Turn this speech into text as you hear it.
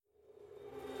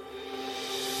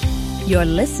You're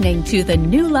listening to the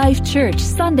New Life Church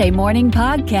Sunday Morning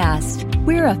Podcast.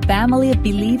 We're a family of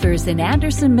believers in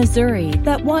Anderson, Missouri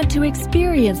that want to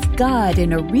experience God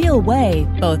in a real way,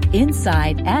 both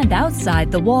inside and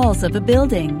outside the walls of a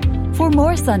building. For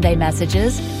more Sunday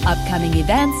messages, upcoming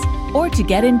events, or to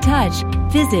get in touch,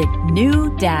 visit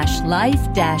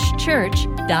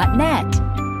new-life-church.net.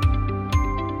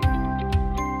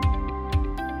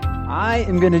 I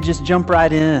am going to just jump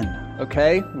right in,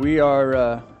 okay? We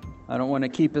are, I don't want to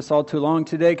keep us all too long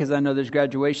today because I know there's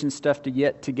graduation stuff to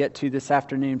get to this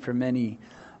afternoon for many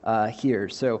here.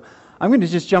 So I'm going to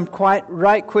just jump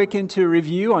right quick into a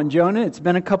review on Jonah. It's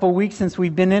been a couple weeks since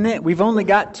we've been in it. We've only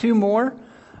got 2 more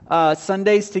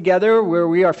Sundays together where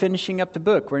we are finishing up the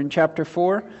book. We're in chapter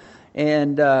 4,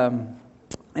 and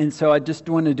so I just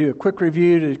want to do a quick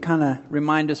review to kind of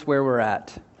remind us where we're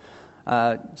at.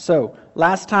 So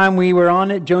last time we were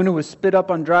on it, Jonah was spit up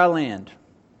on dry land.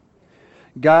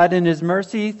 God, in His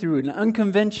mercy, through an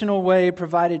unconventional way,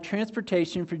 provided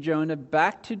transportation for Jonah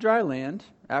back to dry land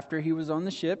after he was on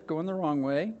the ship going the wrong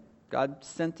way. God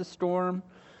sent the storm.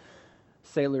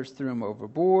 Sailors threw him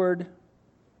overboard.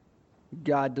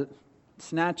 God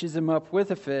snatches him up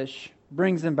with a fish,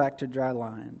 brings him back to dry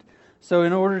land. So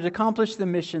in order to accomplish the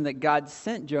mission that God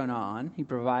sent Jonah on, He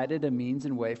provided a means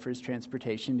and way for his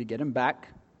transportation to get him back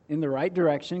in the right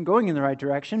direction, going in the right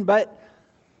direction, but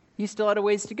he still had a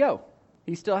ways to go.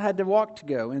 He still had to walk to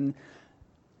go. And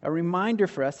a reminder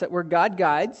for us that where God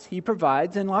guides, He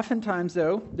provides. And oftentimes,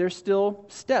 though, there's still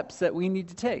steps that we need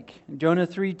to take. Jonah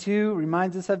 3:2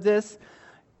 reminds us of this.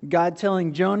 God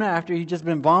telling Jonah after he'd just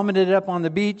been vomited up on the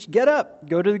beach, "Get up,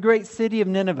 go to the great city of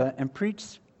Nineveh and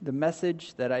preach the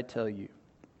message that I tell you."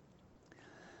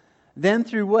 Then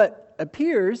through what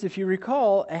appears, if you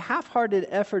recall, a half-hearted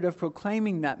effort of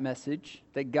proclaiming that message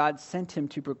that God sent him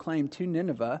to proclaim to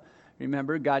Nineveh.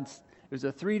 Remember, it was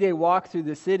a 3-day walk through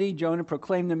the city. Jonah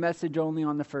proclaimed the message only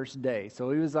on the first day.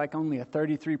 So it was like only a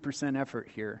 33% effort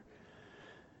here.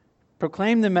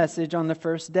 Proclaim the message on the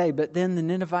first day, but then the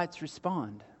Ninevites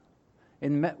respond.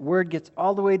 And word gets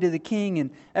all the way to the king,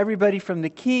 and everybody from the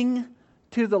king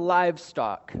to the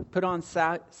livestock put on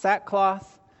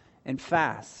sackcloth and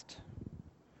fast.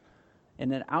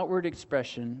 In an outward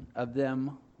expression of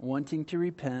them wanting to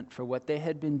repent for what they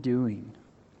had been doing.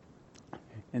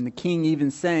 And the king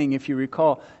even saying, if you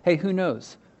recall, hey, who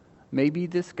knows? Maybe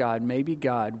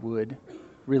God would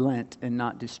relent and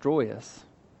not destroy us.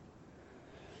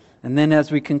 And then as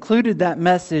we concluded that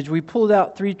message, we pulled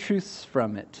out 3 truths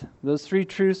from it. Those 3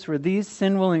 truths were these: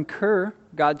 sin will incur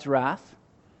God's wrath.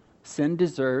 Sin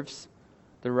deserves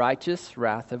the righteous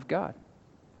wrath of God.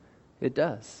 It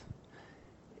does.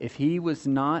 If He was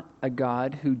not a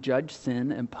God who judged sin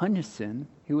and punished sin,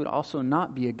 He would also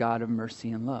not be a God of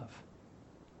mercy and love.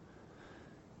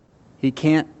 He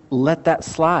can't let that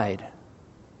slide.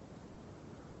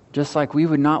 Just like we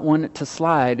would not want it to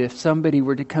slide if somebody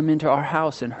were to come into our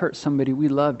house and hurt somebody we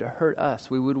loved or hurt us.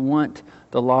 We would want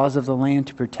the laws of the land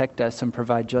to protect us and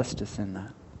provide justice in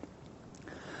that.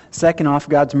 Second off,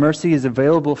 God's mercy is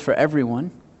available for everyone.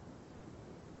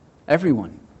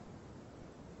 Everyone.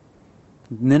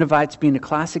 Ninevites being a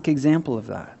classic example of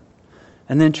that.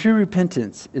 And then true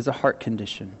repentance is a heart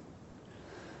condition.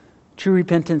 True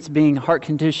repentance being a heart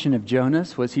condition of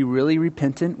Jonas. Was he really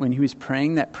repentant when he was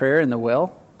praying that prayer in the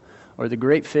well or the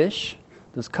great fish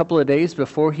those couple of days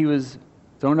before he was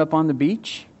thrown up on the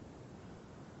beach?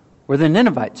 Were the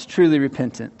Ninevites truly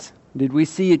repentant? Did we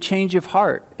see a change of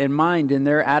heart and mind in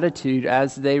their attitude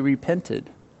as they repented?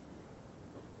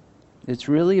 It's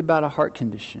really about a heart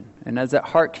condition. And as that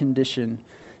heart condition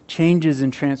changes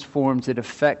and transforms, it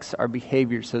affects our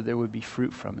behavior so there would be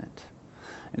fruit from it.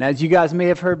 And as you guys may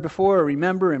have heard before or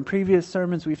remember in previous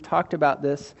sermons, we've talked about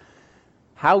this.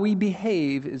 How we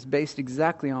behave is based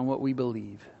exactly on what we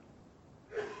believe.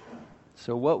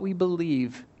 So what we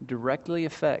believe directly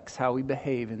affects how we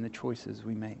behave in the choices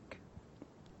we make.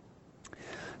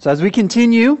 So as we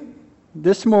continue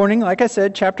this morning, like I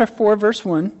said, chapter 4, verse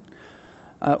 1,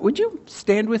 would you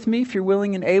stand with me if you're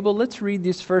willing and able? Let's read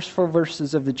these first 4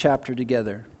 verses of the chapter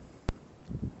together.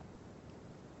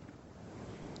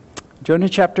 Jonah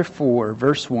chapter 4,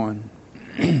 verse 1.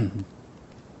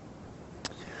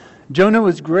 Jonah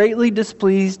was greatly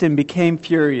displeased and became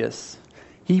furious.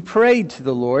 He prayed to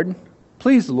the Lord,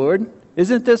 "Please, Lord,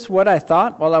 isn't this what I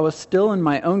thought while I was still in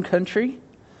my own country?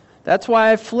 That's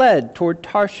why I fled toward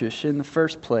Tarshish in the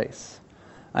first place.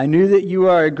 I knew that you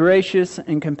are a gracious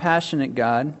and compassionate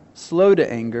God, slow to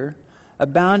anger,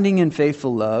 abounding in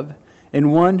faithful love,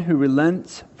 and one who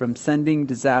relents from sending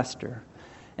disaster.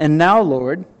 And now,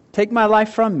 Lord, take my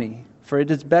life from me, for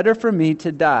it is better for me to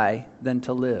die than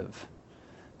to live."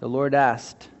 the Lord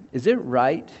asked, "Is it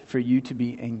right for you to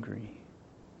be angry?"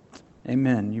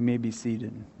 Amen. You may be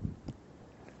seated.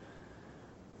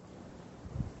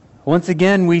 Once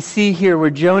again, we see here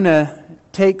where Jonah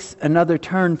takes another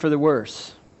turn for the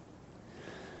worse.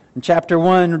 In chapter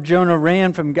 1, Jonah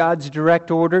ran from God's direct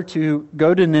order to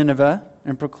go to Nineveh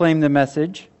and proclaim the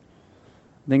message.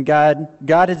 Then God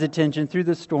got his attention through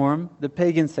the storm. The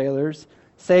pagan sailors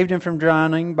saved him from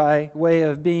drowning by way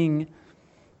of being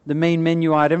the main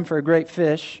menu item for a great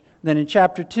fish. Then in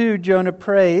chapter 2, Jonah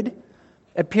prayed,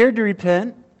 appeared to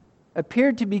repent,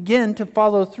 appeared to begin to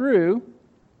follow through.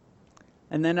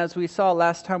 And then as we saw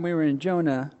last time we were in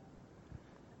Jonah,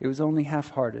 it was only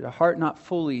half-hearted, a heart not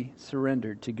fully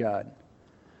surrendered to God.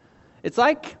 It's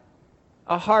like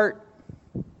a heart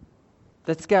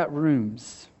that's got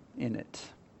rooms in it.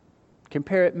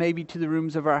 Compare it maybe to the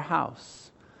rooms of our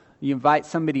house. You invite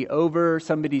somebody over,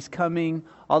 somebody's coming,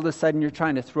 all of a sudden you're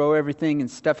trying to throw everything and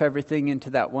stuff everything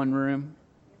into that one room.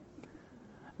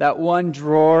 That one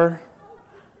drawer,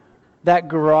 that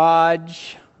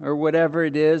garage, or whatever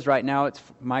it is. Right now it's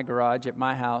my garage at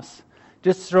my house.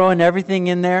 Just throwing everything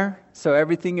in there so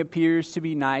everything appears to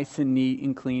be nice and neat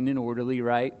and clean and orderly,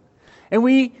 right? And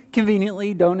we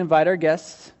conveniently don't invite our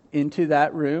guests into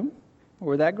that room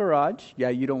or that garage. Yeah,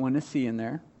 you don't want to see in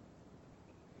there.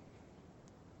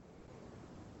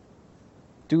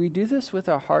 Do we do this with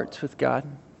our hearts with God?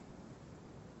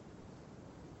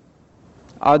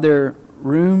 Are there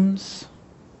rooms,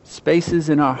 spaces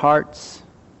in our hearts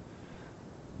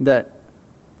that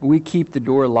we keep the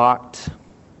door locked,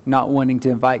 not wanting to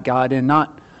invite God in,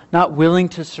 not willing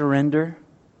to surrender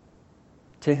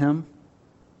to Him?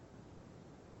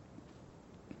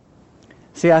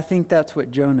 See, I think that's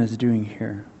what Jonah's doing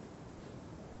here.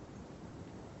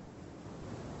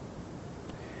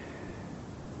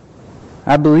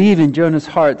 I believe in Jonah's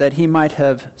heart that he might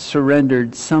have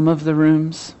surrendered some of the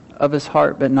rooms of his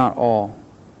heart, but not all.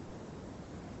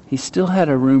 He still had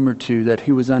a room or two that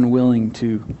he was unwilling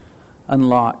to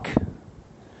unlock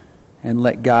and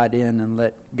let God in and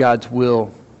let God's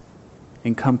will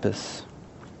encompass.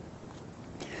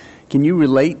 Can you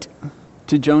relate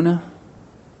to Jonah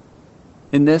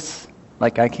in this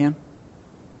like I can?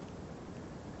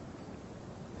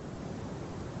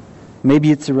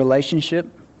 Maybe it's a relationship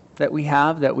that we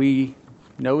have that we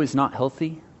know is not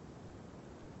healthy.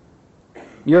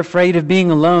 You're afraid of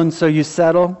being alone, so you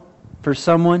settle for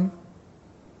someone,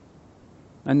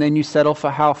 and then you settle for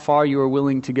how far you are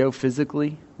willing to go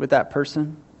physically with that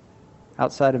person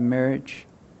outside of marriage.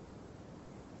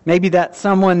 Maybe that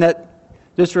someone that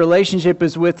this relationship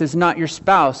is with is not your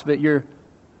spouse, but you're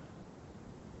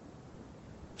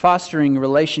fostering a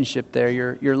relationship there.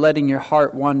 You're letting your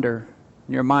heart wander,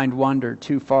 your mind wander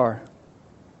too far.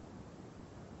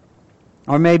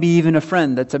 Or maybe even a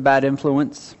friend that's a bad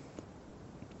influence.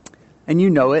 And you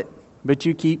know it, but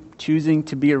you keep choosing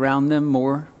to be around them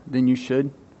more than you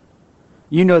should.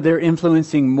 You know they're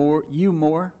influencing you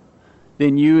more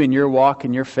than you in your walk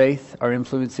and your faith are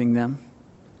influencing them.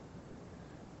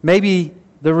 Maybe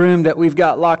the room that we've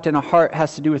got locked in our heart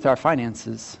has to do with our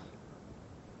finances.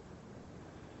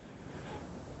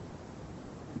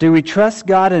 Do we trust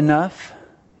God enough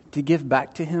to give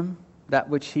back to Him that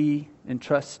which He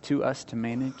entrusts to us to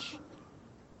manage?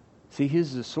 See,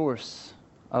 He's the source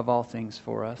of all things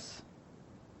for us.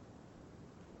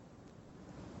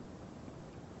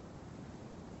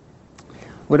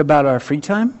 What about our free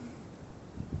time?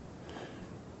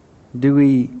 Do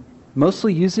we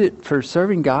mostly use it for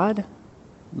serving God,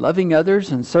 loving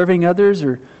others and serving others,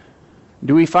 or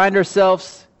do we find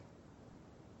ourselves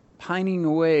pining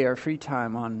away our free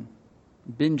time on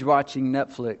binge watching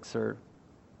Netflix or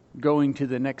going to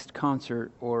the next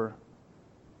concert, or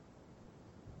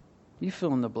you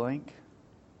fill in the blank?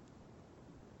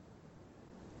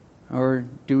 Or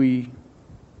do we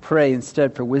pray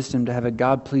instead for wisdom to have a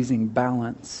God-pleasing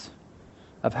balance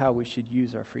of how we should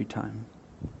use our free time?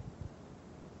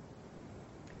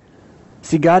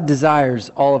 See, God desires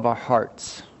all of our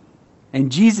hearts.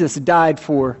 And Jesus died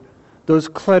for those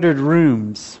cluttered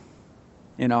rooms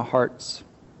in our hearts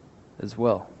as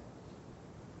well.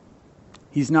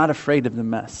 He's not afraid of the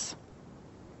mess.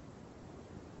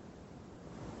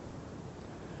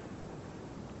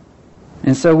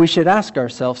 And so we should ask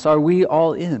ourselves, are we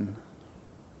all in?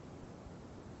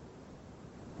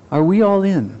 Are we all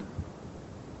in?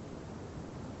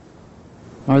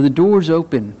 Are the doors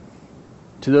open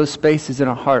to those spaces in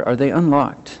our heart? Are they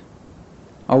unlocked?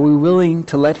 Are we willing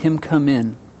to let Him come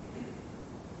in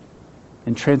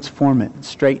and transform it,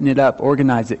 straighten it up,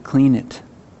 organize it, clean it,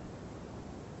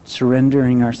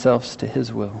 surrendering ourselves to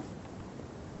His will?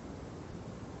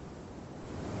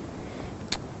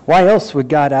 Why else would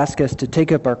God ask us to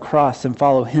take up our cross and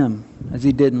follow Him, as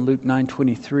He did in Luke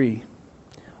 9:23?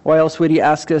 Why else would He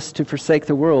ask us to forsake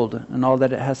the world and all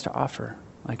that it has to offer,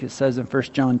 like it says in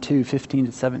 1 John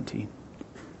 2:15-17?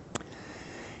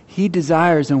 He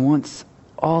desires and wants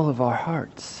all of our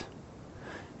hearts.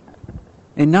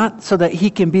 And not so that He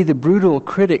can be the brutal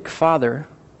critic father,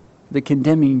 the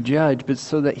condemning judge, but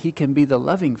so that He can be the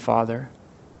loving Father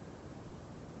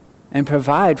and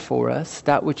provide for us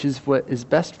that which is what is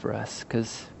best for us,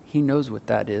 because He knows what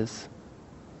that is,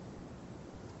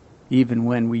 even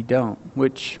when we don't,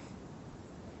 which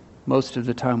most of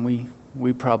the time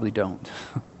we probably don't.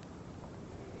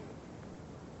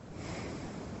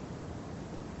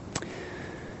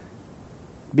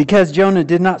 Because Jonah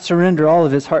did not surrender all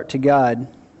of his heart to God,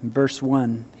 in verse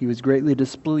 1, he was greatly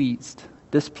displeased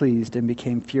and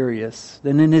became furious.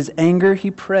 Then in his anger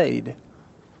he prayed,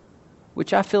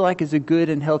 which I feel like is a good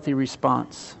and healthy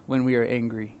response when we are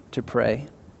angry, to pray.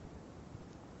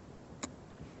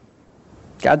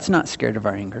 God's not scared of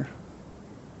our anger.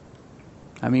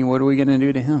 I mean, what are we going to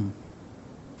do to Him?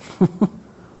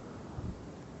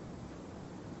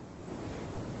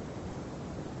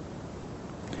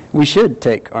 We should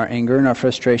take our anger and our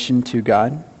frustration to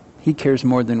God. He cares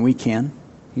more than we can.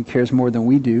 He cares more than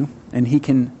we do. And He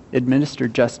can administer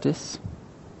justice,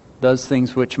 does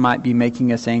things which might be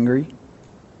making us angry.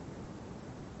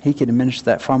 He can administer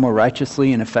that far more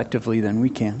righteously and effectively than we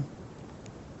can.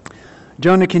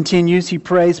 Jonah continues, he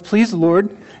prays, "Please,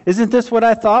 Lord, isn't this what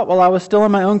I thought while I was still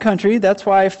in my own country? That's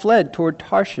why I fled toward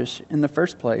Tarshish in the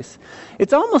first place."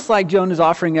 It's almost like Jonah's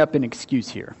offering up an excuse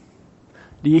here.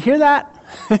 Do you hear that?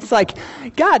 It's like,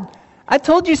 God, I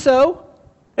told you so.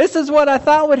 This is what I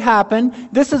thought would happen.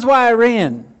 This is why I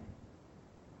ran.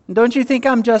 Don't you think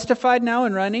I'm justified now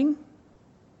in running?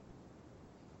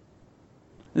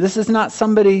 This is not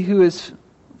somebody who is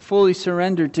fully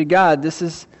surrendered to God. This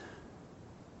is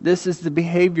the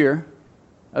behavior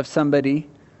of somebody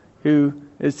who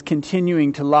is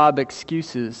continuing to lob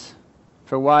excuses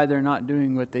for why they're not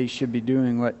doing what they should be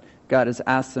doing, what God has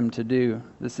asked them to do.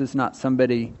 This is not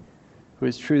somebody who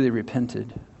has truly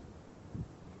repented.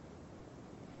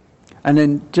 And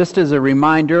then just as a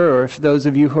reminder, or if those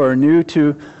of you who are new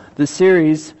to the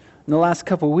series in the last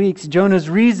couple of weeks, Jonah's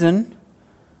reason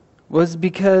was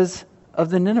because of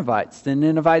the Ninevites. The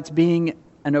Ninevites being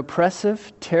an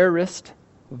oppressive, terrorist,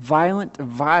 violent,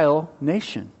 vile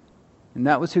nation. And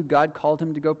that was who God called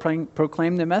him to go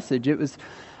proclaim the message. It was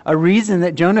a reason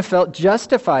that Jonah felt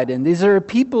justified in. These are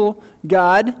people,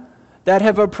 God, that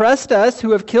have oppressed us,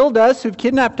 who have killed us, who have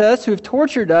kidnapped us, who have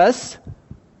tortured us.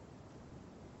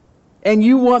 And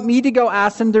you want me to go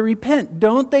ask them to repent.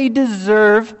 Don't they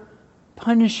deserve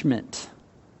punishment?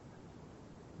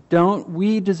 Don't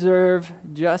we deserve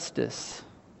justice?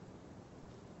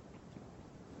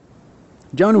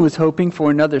 Jonah was hoping for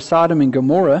another Sodom and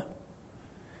Gomorrah,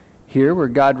 here where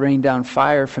God rained down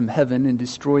fire from heaven and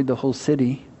destroyed the whole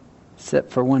city,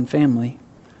 except for one family,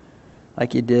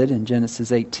 like He did in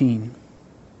Genesis 18.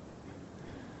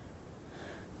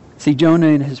 See, Jonah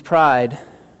in his pride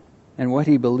and what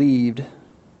he believed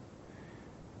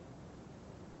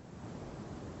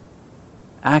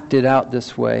acted out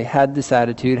this way, had this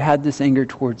attitude, had this anger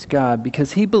towards God,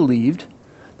 because he believed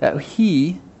that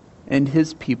he and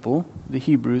his people, the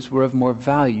Hebrews, were of more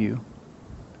value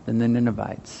than the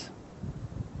Ninevites.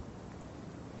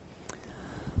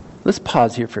 Let's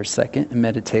pause here for a second and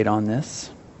meditate on this.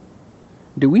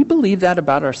 Do we believe that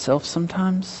about ourselves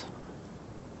sometimes?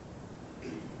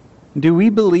 Do we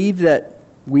believe that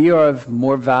we are of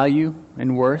more value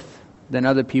and worth than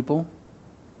other people?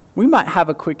 We might have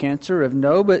a quick answer of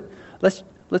no, but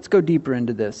let's go deeper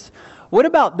into this. What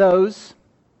about those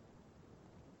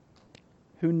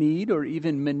who need or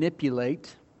even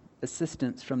manipulate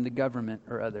assistance from the government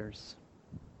or others?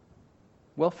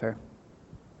 Welfare,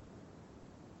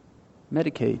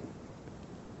 Medicaid,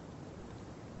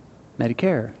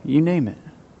 Medicare, you name it.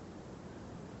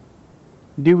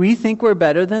 Do we think we're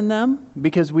better than them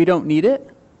because we don't need it?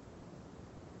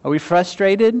 Are we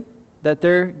frustrated that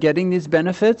they're getting these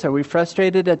benefits? Are we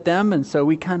frustrated at them, and so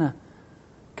we kind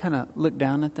of look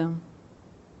down at them?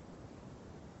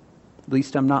 At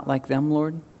least I'm not like them,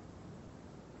 Lord.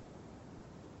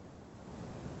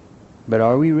 But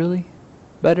are we really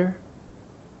better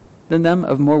than them,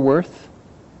 of more worth?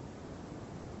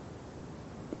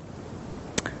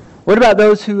 What about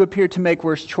those who appear to make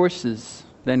worse choices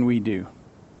than we do?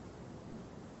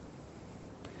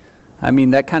 I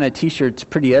mean, that kind of t-shirt's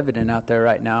pretty evident out there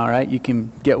right now, right? You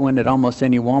can get one at almost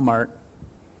any Walmart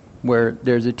where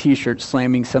there's a t-shirt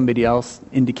slamming somebody else,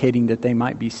 indicating that they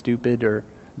might be stupid or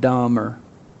dumb or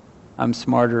I'm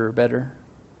smarter or better.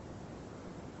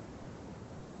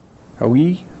 Are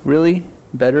we really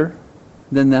better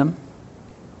than them?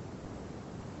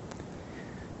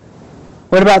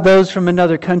 What about those from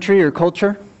another country or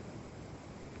culture?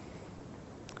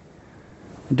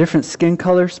 A different skin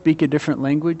color, speak a different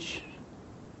language?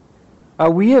 Are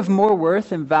we of more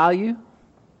worth and value?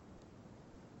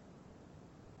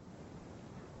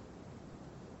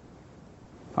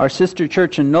 Our sister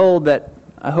church in Knoll, that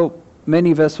I hope many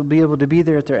of us will be able to be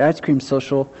there at their ice cream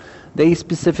social, they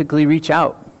specifically reach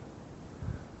out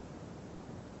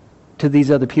to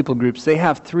these other people groups. They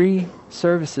have 3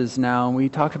 services now, and we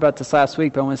talked about this last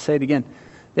week, but I want to say it again.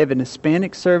 They have an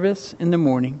Hispanic service in the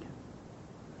morning.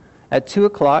 At 2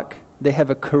 o'clock, they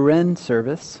have a Karen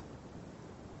service.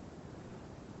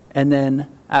 And then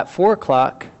at 4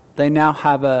 o'clock, they now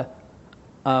have a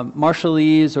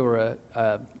Marshallese, or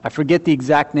I forget the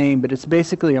exact name, but it's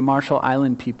basically a Marshall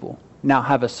Island people now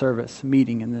have a service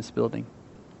meeting in this building.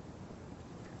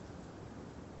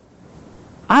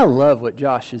 I love what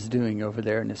Josh is doing over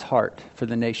there in his heart for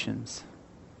the nations.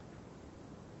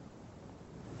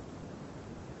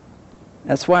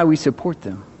 That's why we support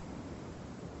them.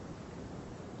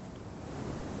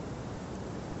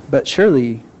 But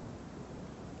surely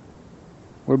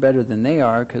we're better than they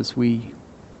are because we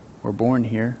were born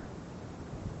here.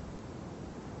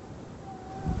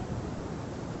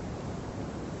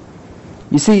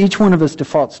 You see, each one of us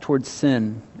defaults towards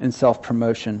sin and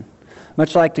self-promotion,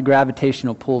 much like the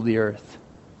gravitational pull of the earth.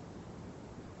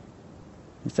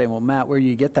 You say, well, Matt, where do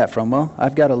you get that from? Well,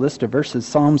 I've got a list of verses.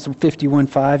 Psalms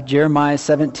 51:5, Jeremiah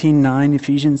 17:9,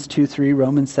 Ephesians 2:3,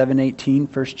 Romans 7:18,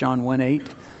 1 John 1:8.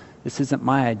 This isn't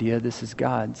my idea, this is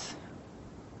God's.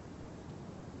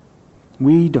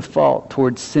 We default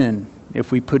towards sin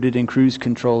if we put it in cruise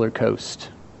control or coast.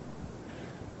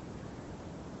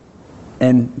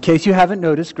 And in case you haven't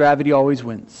noticed, gravity always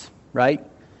wins, right?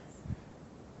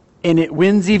 And it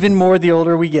wins even more the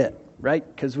older we get, right?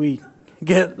 Because we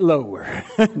get lower.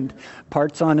 And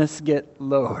parts on us get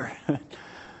lower.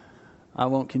 I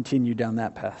won't continue down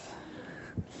that path.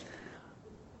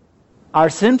 Our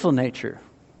sinful nature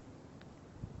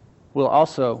will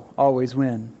also always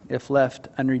win if left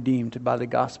unredeemed by the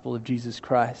gospel of Jesus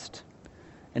Christ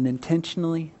and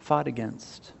intentionally fought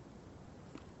against.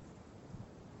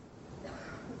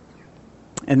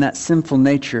 And that sinful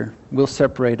nature will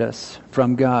separate us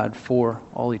from God for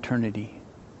all eternity.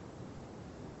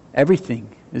 Everything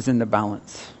is in the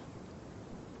balance.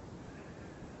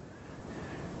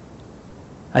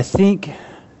 I think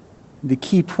the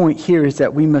key point here is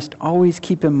that we must always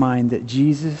keep in mind that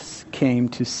Jesus came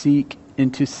to seek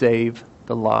and to save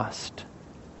the lost.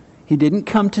 He didn't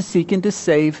come to seek and to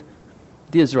save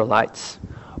the Israelites,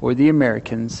 or the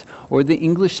Americans, or the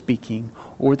English-speaking,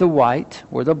 or the white,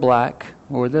 or the black,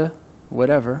 or the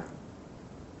whatever.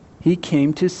 He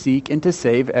came to seek and to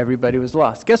save everybody who was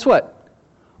lost. Guess what?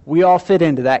 We all fit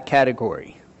into that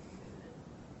category.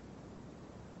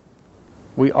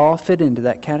 We all fit into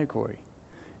that category.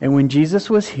 And when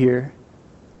Jesus was here,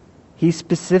 He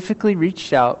specifically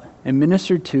reached out and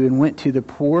ministered to and went to the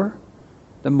poor,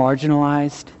 the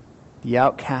marginalized, the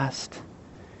outcast,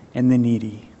 and the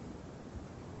needy.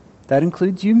 That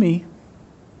includes you, me,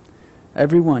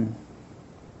 everyone.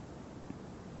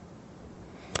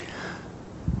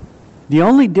 The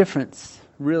only difference,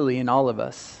 really, in all of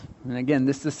us, and again,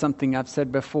 this is something I've said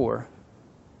before,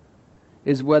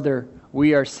 is whether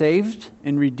we are saved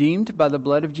and redeemed by the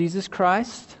blood of Jesus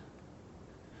Christ,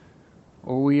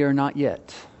 or we are not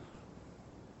yet.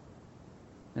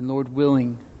 And Lord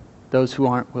willing, those who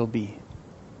aren't will be.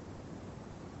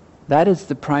 That is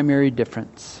the primary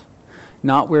difference.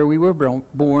 Not where we were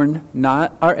born,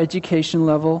 not our education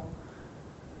level.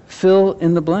 Fill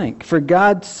in the blank. For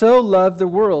God so loved the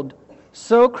world,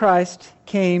 so Christ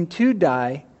came to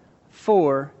die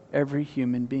for every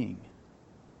human being.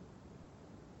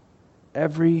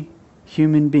 Every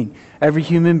human being. Every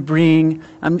human being.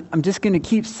 I'm just going to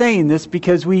keep saying this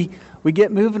because we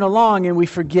get moving along and we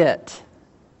forget.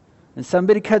 And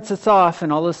somebody cuts us off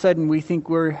and all of a sudden we think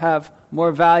we have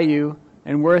more value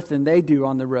and worth than they do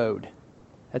on the road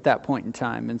at that point in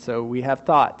time. And so we have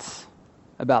thoughts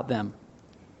about them.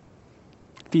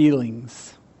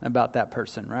 Feelings about that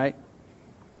person, right?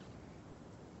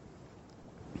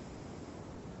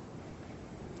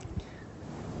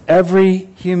 Every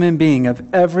human being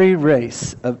of every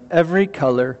race, of every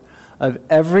color, of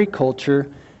every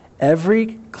culture,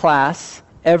 every class,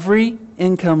 every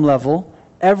income level,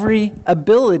 every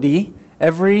ability,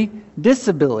 every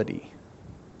disability.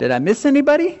 Did I miss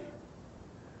anybody?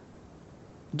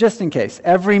 Just in case.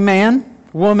 Every man,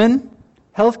 woman,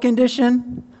 health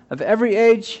condition, of every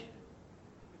age,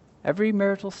 every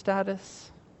marital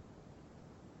status.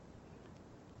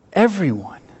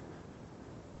 everyone.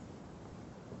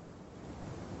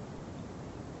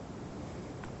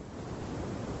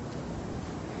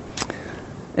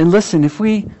 And listen, if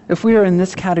we are in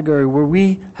this category where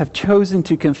we have chosen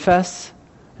to confess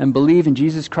and believe in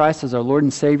Jesus Christ as our Lord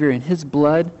and Savior, and His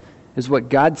blood is what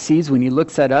God sees when He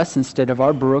looks at us instead of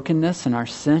our brokenness and our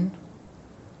sin,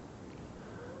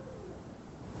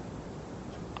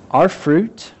 our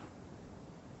fruit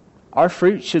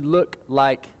should look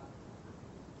like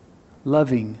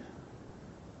loving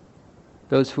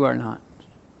those who are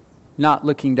not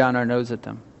looking down our nose at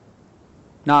them,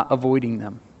 not avoiding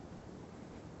them.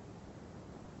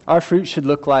 Our fruit should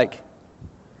look like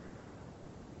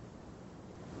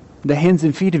the hands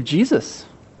and feet of Jesus,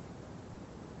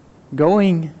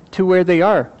 going to where they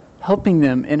are, helping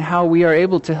them in how we are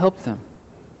able to help them.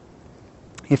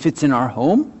 If it's in our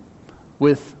home,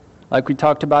 with, like we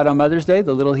talked about on Mother's Day,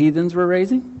 the little heathens we're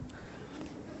raising.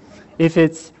 If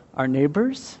it's our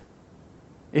neighbors,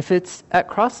 if it's at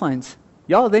Crosslines,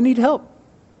 y'all, they need help.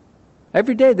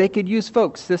 Every day they could use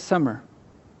folks this summer.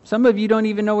 Some of you don't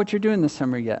even know what you're doing this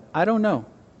summer yet. I don't know.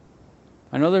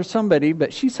 I know there's somebody,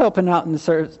 but she's helping out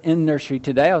in nursery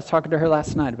today. I was talking to her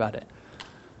last night about it.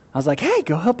 I was like, hey,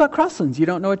 go help out Crosslands. You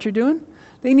don't know what you're doing?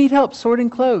 They need help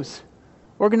sorting clothes,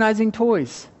 organizing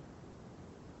toys.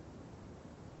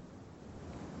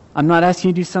 I'm not asking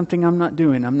you to do something I'm not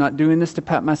doing. I'm not doing this to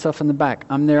pat myself on the back.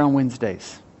 I'm there on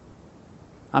Wednesdays.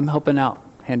 I'm helping out,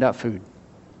 hand out food.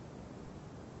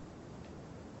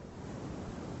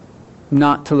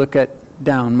 Not to look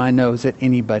down my nose at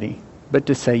anybody, but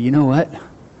to say, you know what?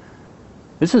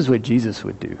 This is what Jesus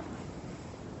would do.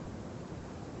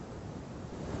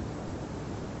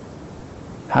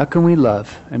 How can we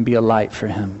love and be a light for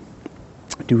Him?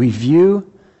 Do we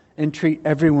view and treat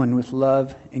everyone with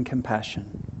love and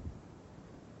compassion?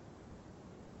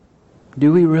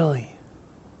 Do we really?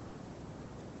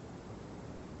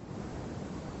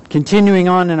 Continuing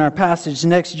on in our passage,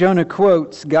 next Jonah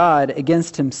quotes God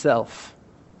against himself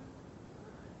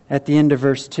at the end of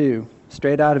verse 2,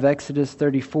 straight out of Exodus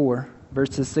 34,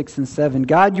 verses 6 and 7.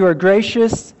 God, you are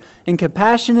gracious and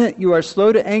compassionate. You are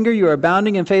slow to anger. You are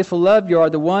abounding in faithful love. You are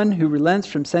the one who relents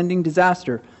from sending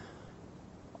disaster.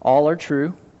 All are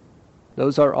true.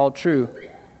 Those are all true.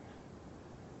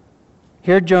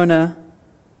 Here Jonah,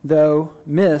 though,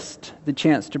 missed the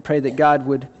chance to pray that God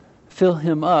would fill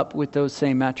him up with those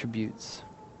same attributes.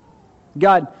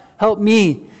 God, help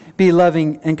me be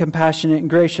loving and compassionate and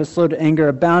gracious, slow to anger,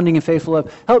 abounding in faithful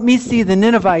love. Help me see the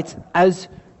Ninevites as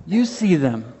you see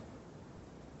them.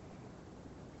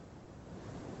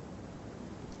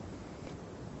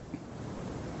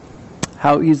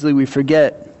 How easily we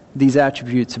forget these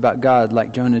attributes about God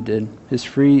like Jonah did. His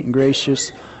free and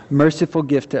gracious, merciful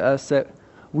gift to us that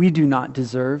we do not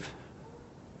deserve.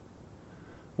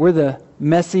 We're the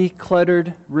messy,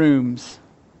 cluttered rooms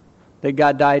that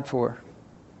God died for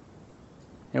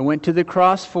and went to the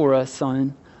cross for us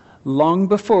on long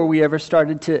before we ever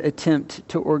started to attempt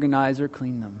to organize or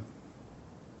clean them.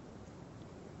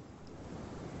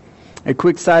 A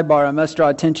quick sidebar, I must draw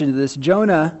attention to this.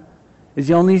 Jonah is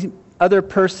the only other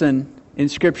person in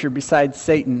Scripture besides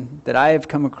Satan that I have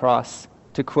come across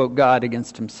to quote God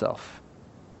against himself.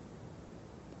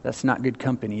 That's not good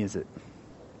company, is it?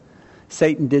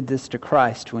 Satan did this to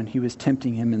Christ when he was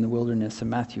tempting him in the wilderness in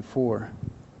Matthew 4.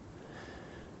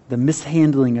 The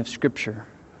mishandling of Scripture.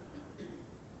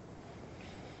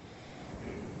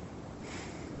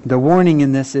 The warning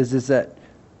in this is that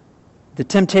the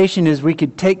temptation is we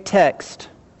could take text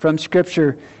from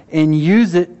Scripture and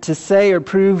use it to say or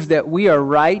prove that we are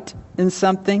right in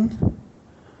something,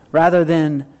 rather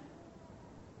than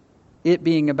it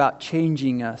being about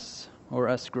changing us or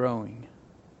us growing.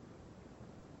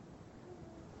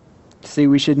 See,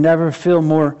 we should never feel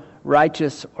more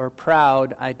righteous or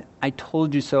proud, I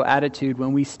told you so attitude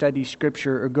when we study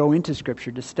Scripture or go into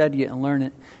Scripture to study it and learn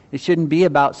it. It shouldn't be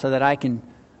about so that I can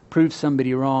prove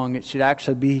somebody wrong. It should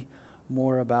actually be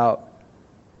more about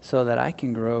so that I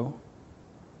can grow.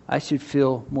 I should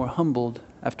feel more humbled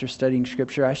after studying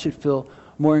Scripture. I should feel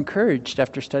more encouraged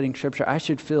after studying Scripture. I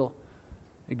should feel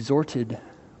exhorted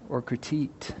or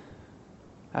critiqued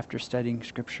after studying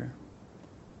Scripture.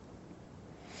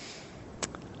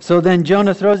 So then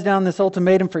Jonah throws down this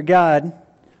ultimatum for God.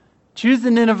 Choose the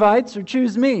Ninevites or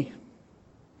choose me.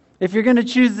 If you're going to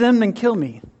choose them, then kill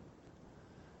me.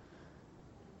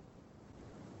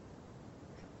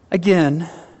 Again,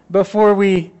 before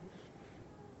we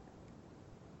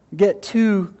get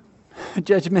too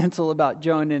judgmental about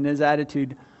Jonah and his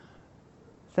attitude,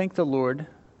 thank the Lord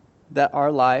that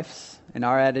our lives and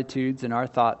our attitudes and our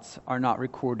thoughts are not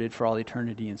recorded for all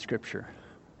eternity in Scripture.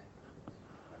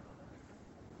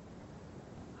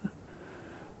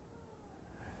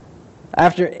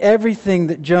 After everything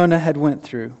that Jonah had went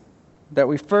through, that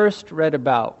we first read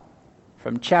about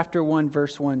from chapter 1,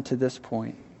 verse 1 to this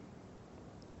point,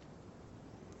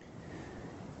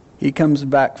 he comes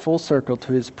back full circle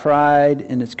to his pride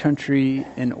in his country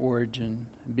and origin,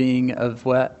 being of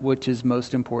which is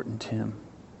most important to him,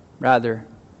 rather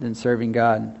than serving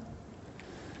God.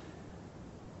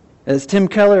 As Tim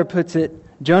Keller puts it,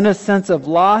 Jonah's sense of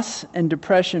loss and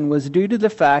depression was due to the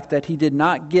fact that he did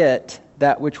not get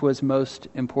that which was most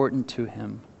important to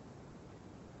him.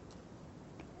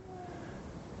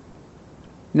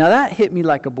 Now that hit me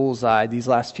like a bullseye these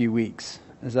last few weeks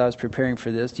as I was preparing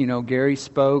for this. You know, Gary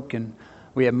spoke and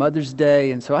we had Mother's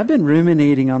Day, and so I've been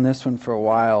ruminating on this one for a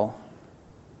while.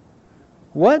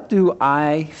 What do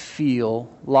I feel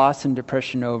loss and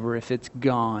depression over if it's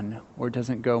gone or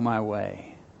doesn't go my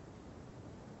way?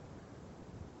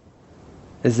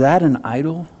 Is that an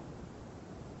idol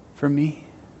for me?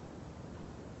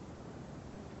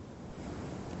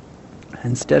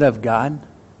 Instead of God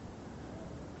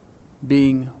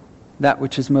being that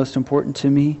which is most important to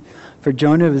me. For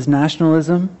Jonah, it was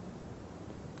nationalism.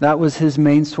 That was his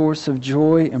main source of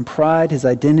joy and pride. His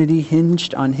identity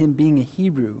hinged on him being a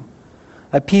Hebrew,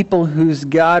 a people whose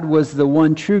God was the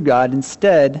one true God.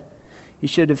 Instead, he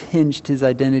should have hinged his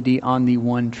identity on the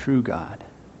one true God.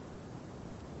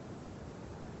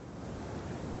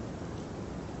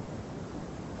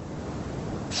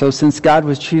 So since God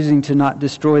was choosing to not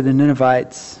destroy the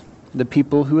Ninevites, the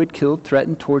people who had killed,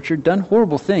 threatened, tortured, done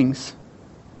horrible things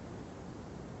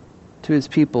to his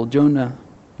people, Jonah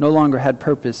no longer had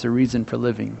purpose or reason for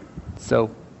living.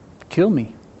 So, kill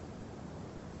me.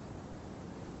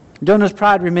 Jonah's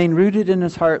pride remained rooted in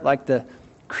his heart like the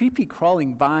creepy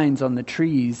crawling vines on the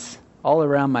trees all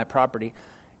around my property.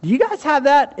 Do you guys have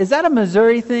that? Is that a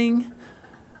Missouri thing?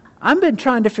 I've been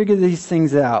trying to figure these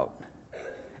things out.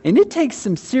 And it takes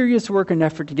some serious work and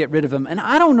effort to get rid of them. And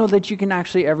I don't know that you can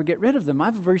actually ever get rid of them.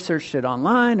 I've researched it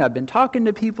online. I've been talking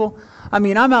to people. I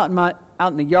mean, I'm out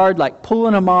in the yard like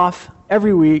pulling them off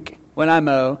every week when I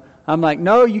mow. I'm like,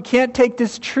 no, you can't take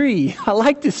this tree. I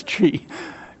like this tree.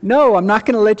 No, I'm not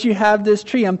going to let you have this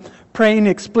tree. I'm praying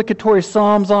explicatory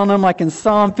psalms on them like in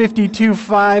Psalm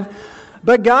 52:5.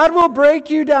 But God will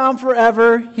break you down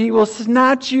forever. He will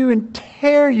snatch you and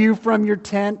tear you from your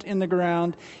tent in the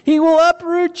ground. He will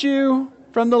uproot you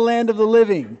from the land of the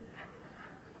living.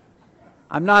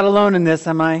 I'm not alone in this,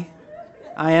 am I?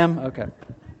 I am? Okay.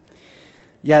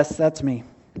 Yes, that's me.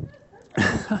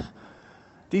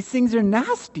 These things are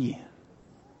nasty.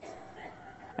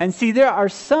 And see, there are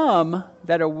some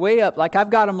that are way up. Like I've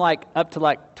got them like up to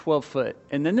like 12 foot.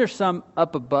 And then there's some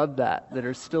up above that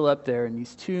are still up there in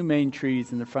these two main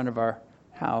trees in the front of our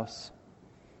house.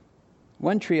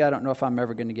 One tree I don't know if I'm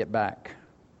ever going to get back.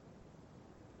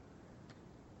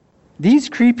 These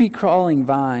creepy crawling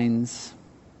vines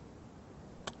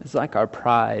is like our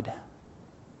pride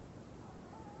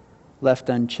left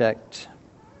unchecked.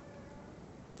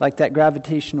 Like that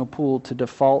gravitational pull to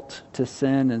default to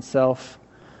sin and self.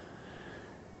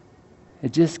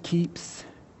 It just keeps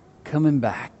coming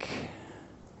back.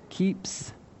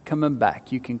 Keeps coming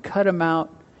back. You can cut them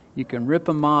out. You can rip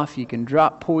them off. You can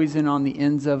drop poison on the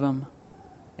ends of them.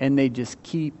 And they just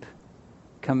keep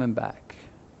coming back.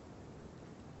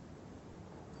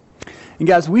 And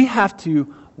guys, we have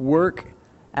to work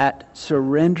at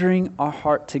surrendering our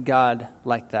heart to God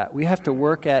like that. We have to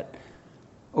work at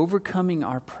overcoming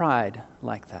our pride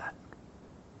like that.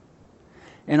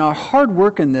 And our hard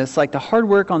work in this, like the hard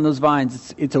work on those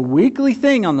vines, it's a weekly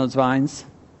thing on those vines.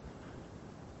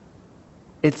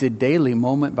 It's a daily,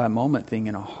 moment-by-moment thing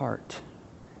in our heart.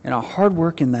 And our hard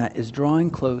work in that is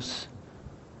drawing close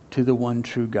to the one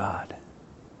true God.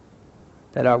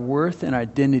 That our worth and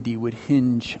identity would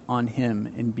hinge on Him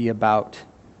and be about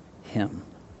Him.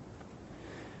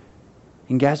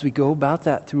 And guys, we go about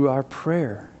that through our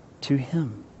prayer to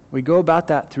Him. We go about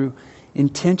that through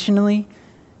intentionally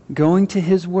going to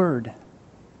His Word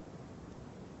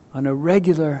on a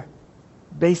regular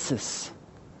basis.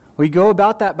 We go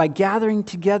about that by gathering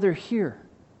together here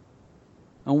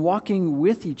and walking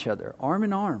with each other, arm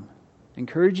in arm,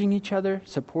 encouraging each other,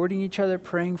 supporting each other,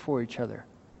 praying for each other.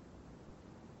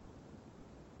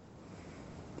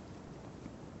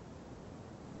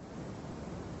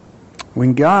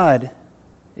 When God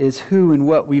is who and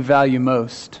what we value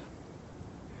most,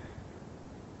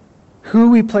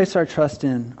 who we place our trust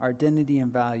in, our identity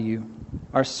and value,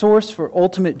 our source for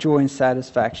ultimate joy and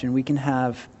satisfaction, we can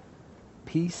have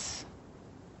peace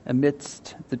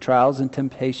amidst the trials and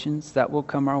temptations that will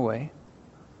come our way.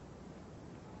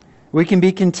 We can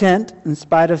be content in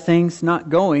spite of things not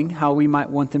going how we might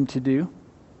want them to do.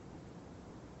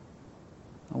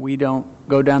 We don't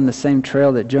go down the same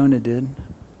trail that Jonah did.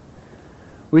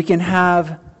 We can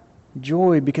have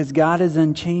joy because God is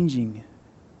unchanging.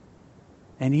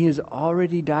 And He has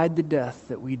already died the death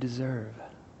that we deserve.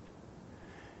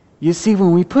 You see,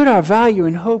 when we put our value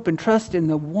and hope and trust in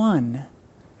the one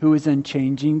who is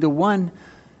unchanging, the one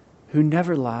who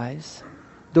never lies,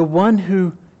 the one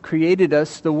who created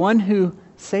us, the one who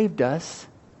saved us,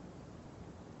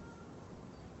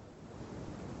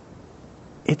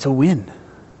 it's a win.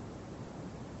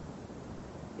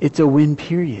 It's a win,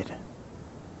 period.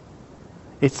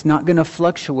 It's not going to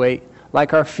fluctuate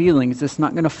like our feelings. It's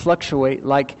not going to fluctuate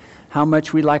like how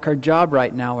much we like our job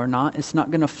right now or not. It's not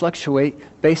going to fluctuate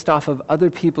based off of other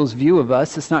people's view of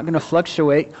us. It's not going to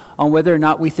fluctuate on whether or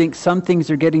not we think some things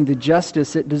are getting the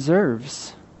justice it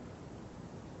deserves.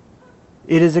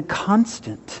 It is a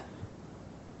constant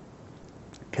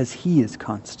because He is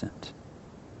constant.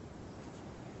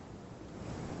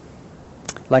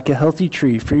 Like a healthy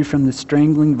tree free from the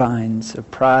strangling vines of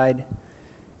pride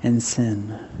and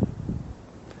sin.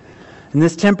 And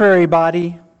this temporary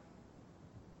body,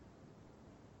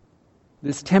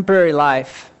 this temporary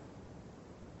life,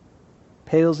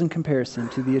 pales in comparison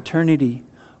to the eternity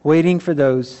waiting for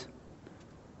those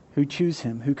who choose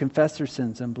Him, who confess their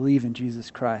sins and believe in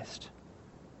Jesus Christ.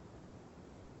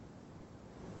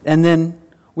 And then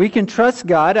we can trust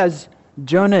God, as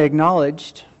Jonah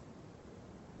acknowledged,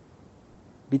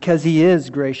 because He is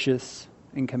gracious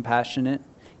and compassionate.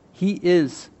 He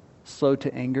is slow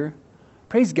to anger.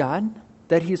 Praise God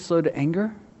that He is slow to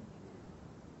anger.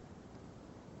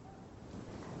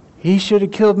 He should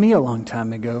have killed me a long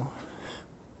time ago.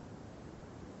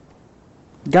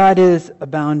 God is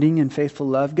abounding in faithful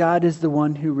love. God is the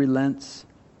one who relents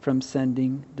from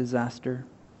sending disaster.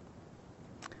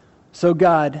 So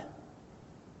God,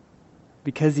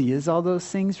 because He is all those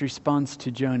things, responds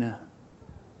to Jonah.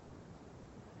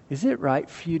 Is it right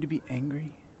for you to be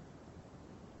angry?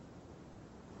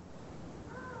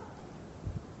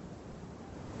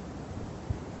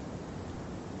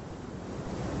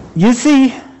 You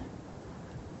see,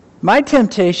 my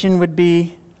temptation would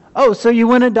be, oh, so you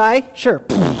want to die? Sure.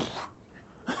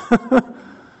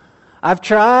 I've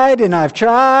tried and I've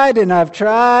tried and I've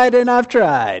tried and I've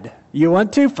tried. You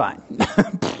want to? Fine.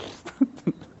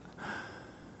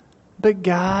 But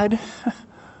God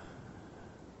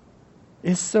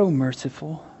is so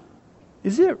merciful.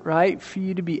 Is it right for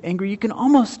you to be angry? You can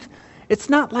almost, it's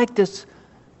not like this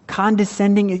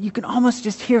condescending, you can almost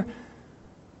just hear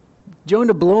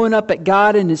Jonah blowing up at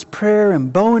God in his prayer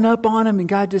and bowing up on Him, and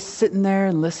God just sitting there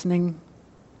and listening,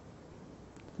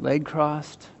 leg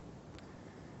crossed.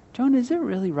 Jonah, is it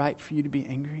really right for you to be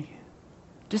angry?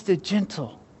 Just a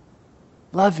gentle,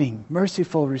 loving,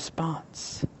 merciful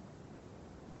response.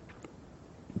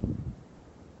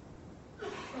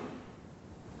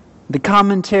 The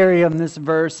commentary on this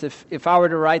verse, if I were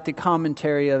to write the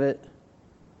commentary of it,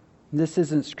 this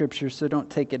isn't scripture, so don't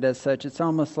take it as such. It's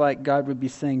almost like God would be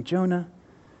saying, Jonah,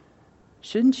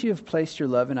 shouldn't you have placed your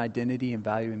love and identity and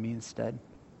value in me instead?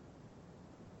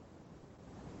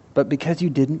 But because you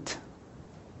didn't,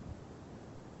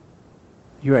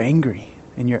 you're angry,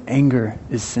 and your anger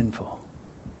is sinful.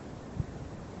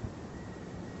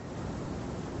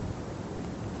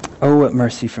 Oh, what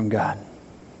mercy from God.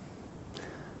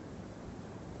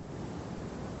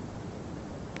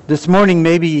 This morning,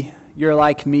 maybe you're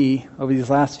like me over these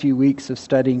last few weeks of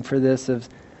studying for this,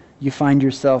 you find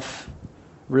yourself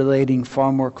relating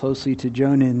far more closely to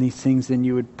Jonah in these things than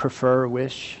you would prefer or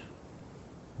wish.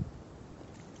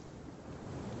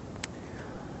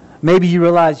 Maybe you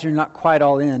realize you're not quite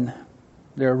all in.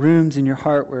 There are rooms in your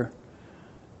heart where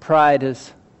pride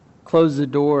has closed the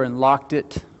door and locked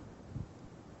it,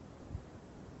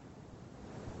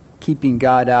 keeping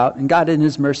God out. And God in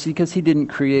His mercy, because He didn't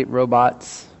create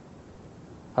robots,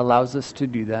 allows us to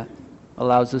do that,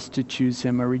 allows us to choose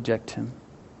Him or reject Him.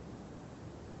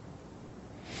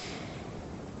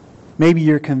 Maybe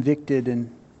you're convicted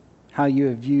in how you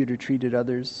have viewed or treated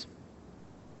others,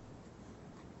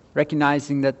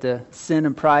 recognizing that the sin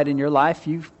and pride in your life,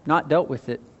 you've not dealt with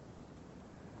it.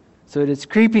 So it is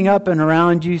creeping up and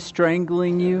around you,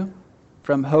 strangling you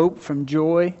from hope, from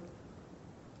joy,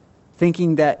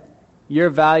 thinking that your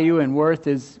value and worth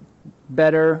is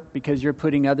better because you're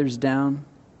putting others down.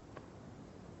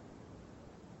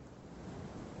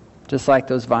 Just like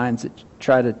those vines that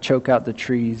try to choke out the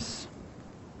trees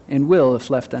and will if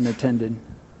left unattended.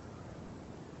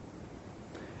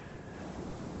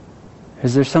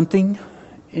 Is there something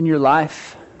in your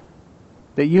life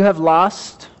that you have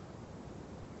lost?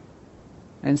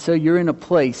 And so you're in a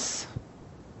place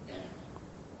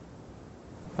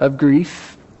of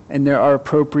grief And there are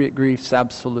appropriate griefs,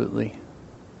 absolutely.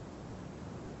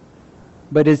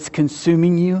 But it's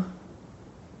consuming you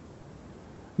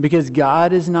because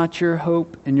God is not your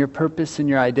hope and your purpose and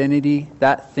your identity.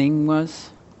 That thing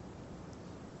was.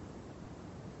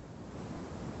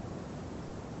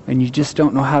 And you just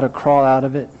don't know how to crawl out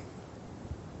of it.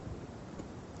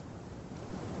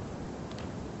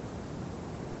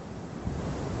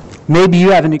 Maybe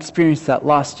you haven't experienced that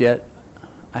loss yet.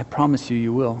 I promise you,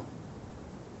 you will.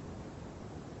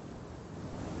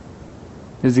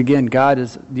 Because again, God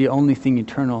is the only thing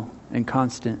eternal and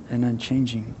constant and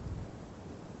unchanging.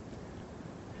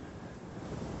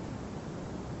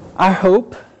 Our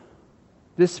hope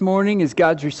this morning is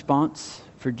God's response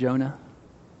for Jonah.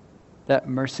 That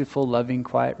merciful, loving,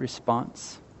 quiet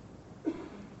response.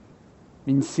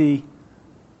 And see,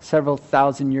 several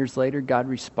thousand years later, God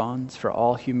responds for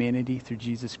all humanity through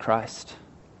Jesus Christ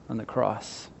on the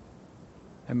cross.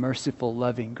 A merciful,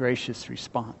 loving, gracious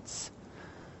response.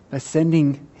 By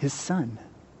sending His Son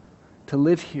to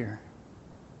live here,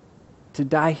 to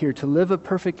die here, to live a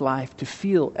perfect life, to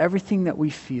feel everything that we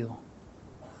feel.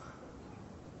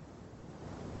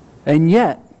 And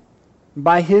yet,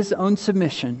 by His own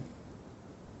submission,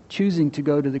 choosing to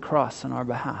go to the cross on our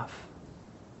behalf.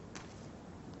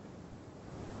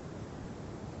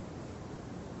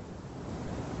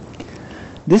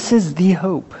 This is the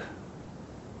hope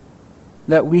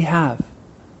that we have,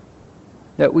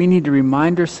 that we need to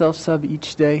remind ourselves of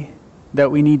each day, that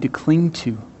we need to cling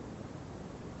to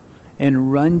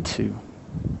and run to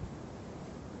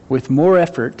with more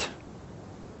effort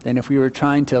than if we were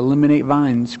trying to eliminate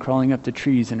vines crawling up the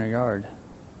trees in our yard.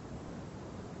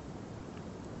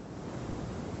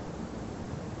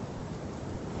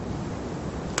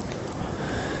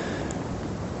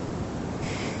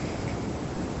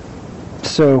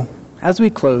 So, as we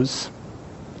close,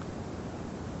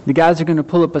 the guys are going to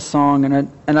pull up a song,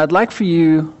 and I'd like for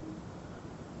you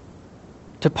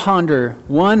to ponder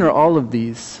one or all of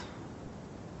these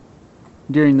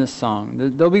during this song.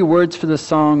 There'll be words for the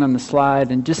song on the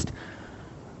slide, and just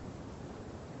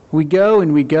we go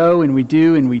and we go and we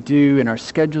do and we do, and our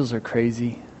schedules are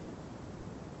crazy.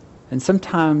 And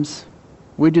sometimes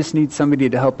we just need somebody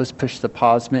to help us push the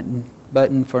pause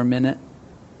button for a minute,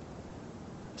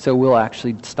 so we'll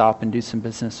actually stop and do some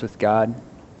business with God.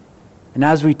 And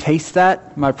as we taste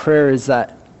that, my prayer is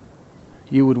that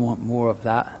you would want more of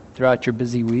that throughout your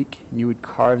busy week, and you would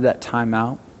carve that time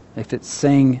out. If it's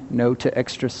saying no to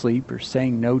extra sleep or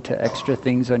saying no to extra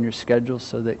things on your schedule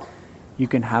so that you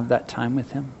can have that time with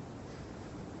Him.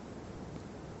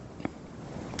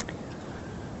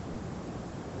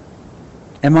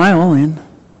 Am I all in?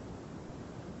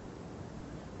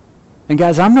 And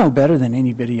guys, I'm no better than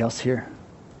anybody else here.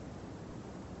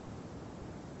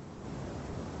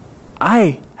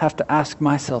 I have to ask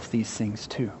myself these things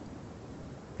too.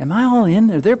 Am I all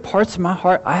in? Are there parts of my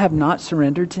heart I have not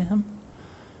surrendered to Him?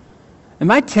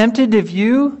 Am I tempted to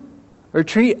view or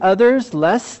treat others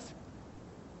less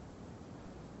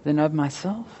than of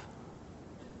myself?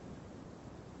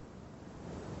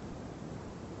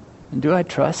 And do I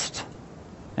trust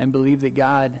and believe that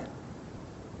God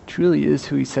truly is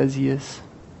who He says He is?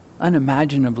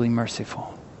 Unimaginably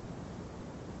merciful.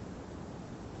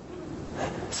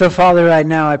 So, Father, right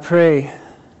now I pray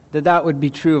that that would be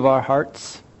true of our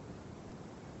hearts.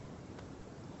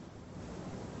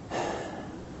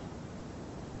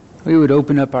 We would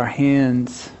open up our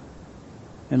hands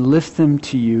and lift them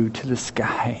to You, to the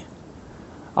sky,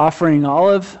 offering all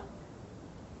of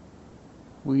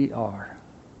we are.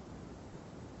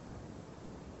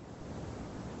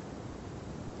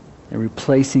 And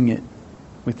replacing it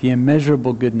with the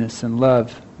immeasurable goodness and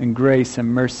love and grace and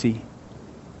mercy,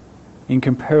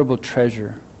 incomparable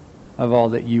treasure of all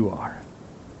that You are.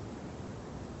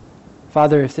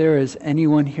 Father, if there is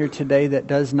anyone here today that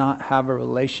does not have a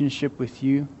relationship with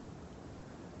You,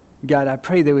 God, I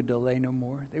pray they would delay no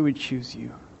more. They would choose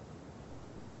You.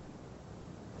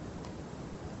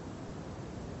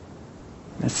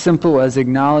 As simple as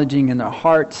acknowledging in their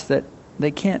hearts that they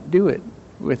can't do it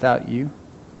without You.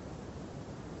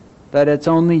 That it's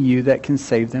only You that can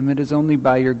save them. It is only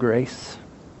by Your grace.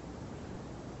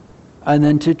 And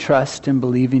then to trust and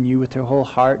believe in You with their whole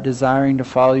heart, desiring to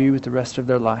follow You with the rest of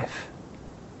their life.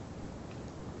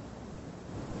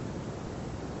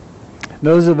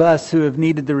 Those of us who have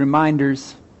needed the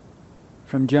reminders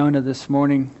from Jonah this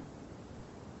morning,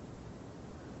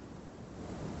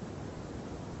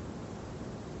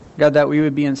 God, that we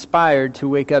would be inspired to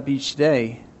wake up each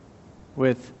day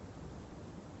with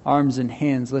arms and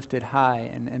hands lifted high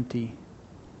and empty,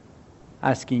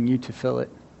 asking You to fill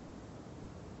it.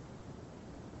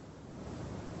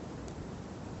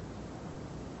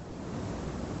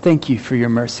 Thank you for your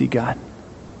mercy, God.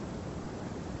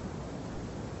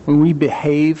 When we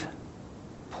behave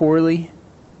poorly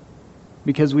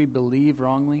because we believe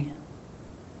wrongly,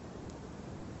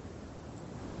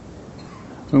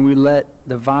 when we let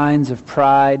the vines of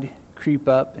pride creep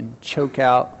up and choke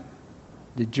out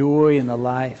the joy and the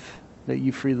life that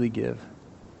you freely give,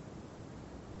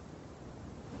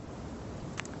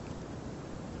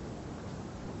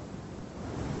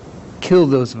 kill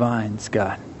those vines,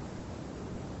 God.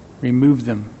 Remove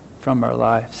them from our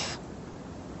lives.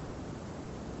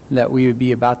 That we would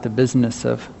be about the business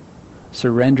of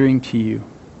surrendering to you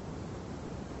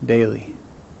daily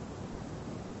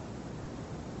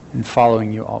and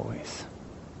following you always.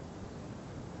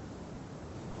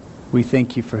 We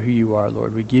thank you for who you are,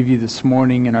 Lord. We give you this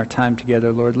morning and our time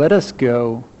together, Lord. Let us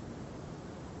go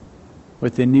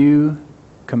with a new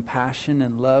compassion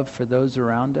and love for those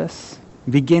around us,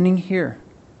 beginning here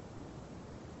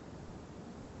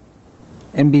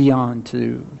and beyond,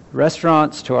 to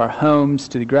restaurants, to our homes,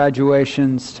 to the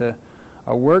graduations, to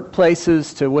our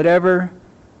workplaces, to whatever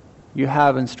you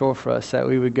have in store for us, that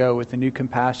we would go with a new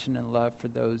compassion and love for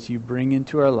those you bring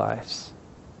into our lives,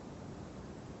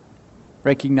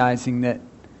 recognizing that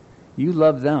you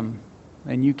love them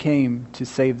and you came to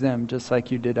save them just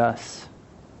like you did us,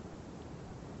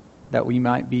 that we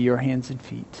might be your hands and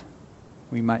feet.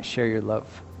 We might share your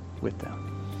love with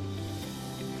them.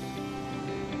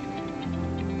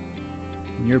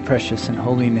 In your precious and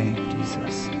holy name,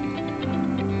 Jesus.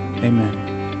 Amen.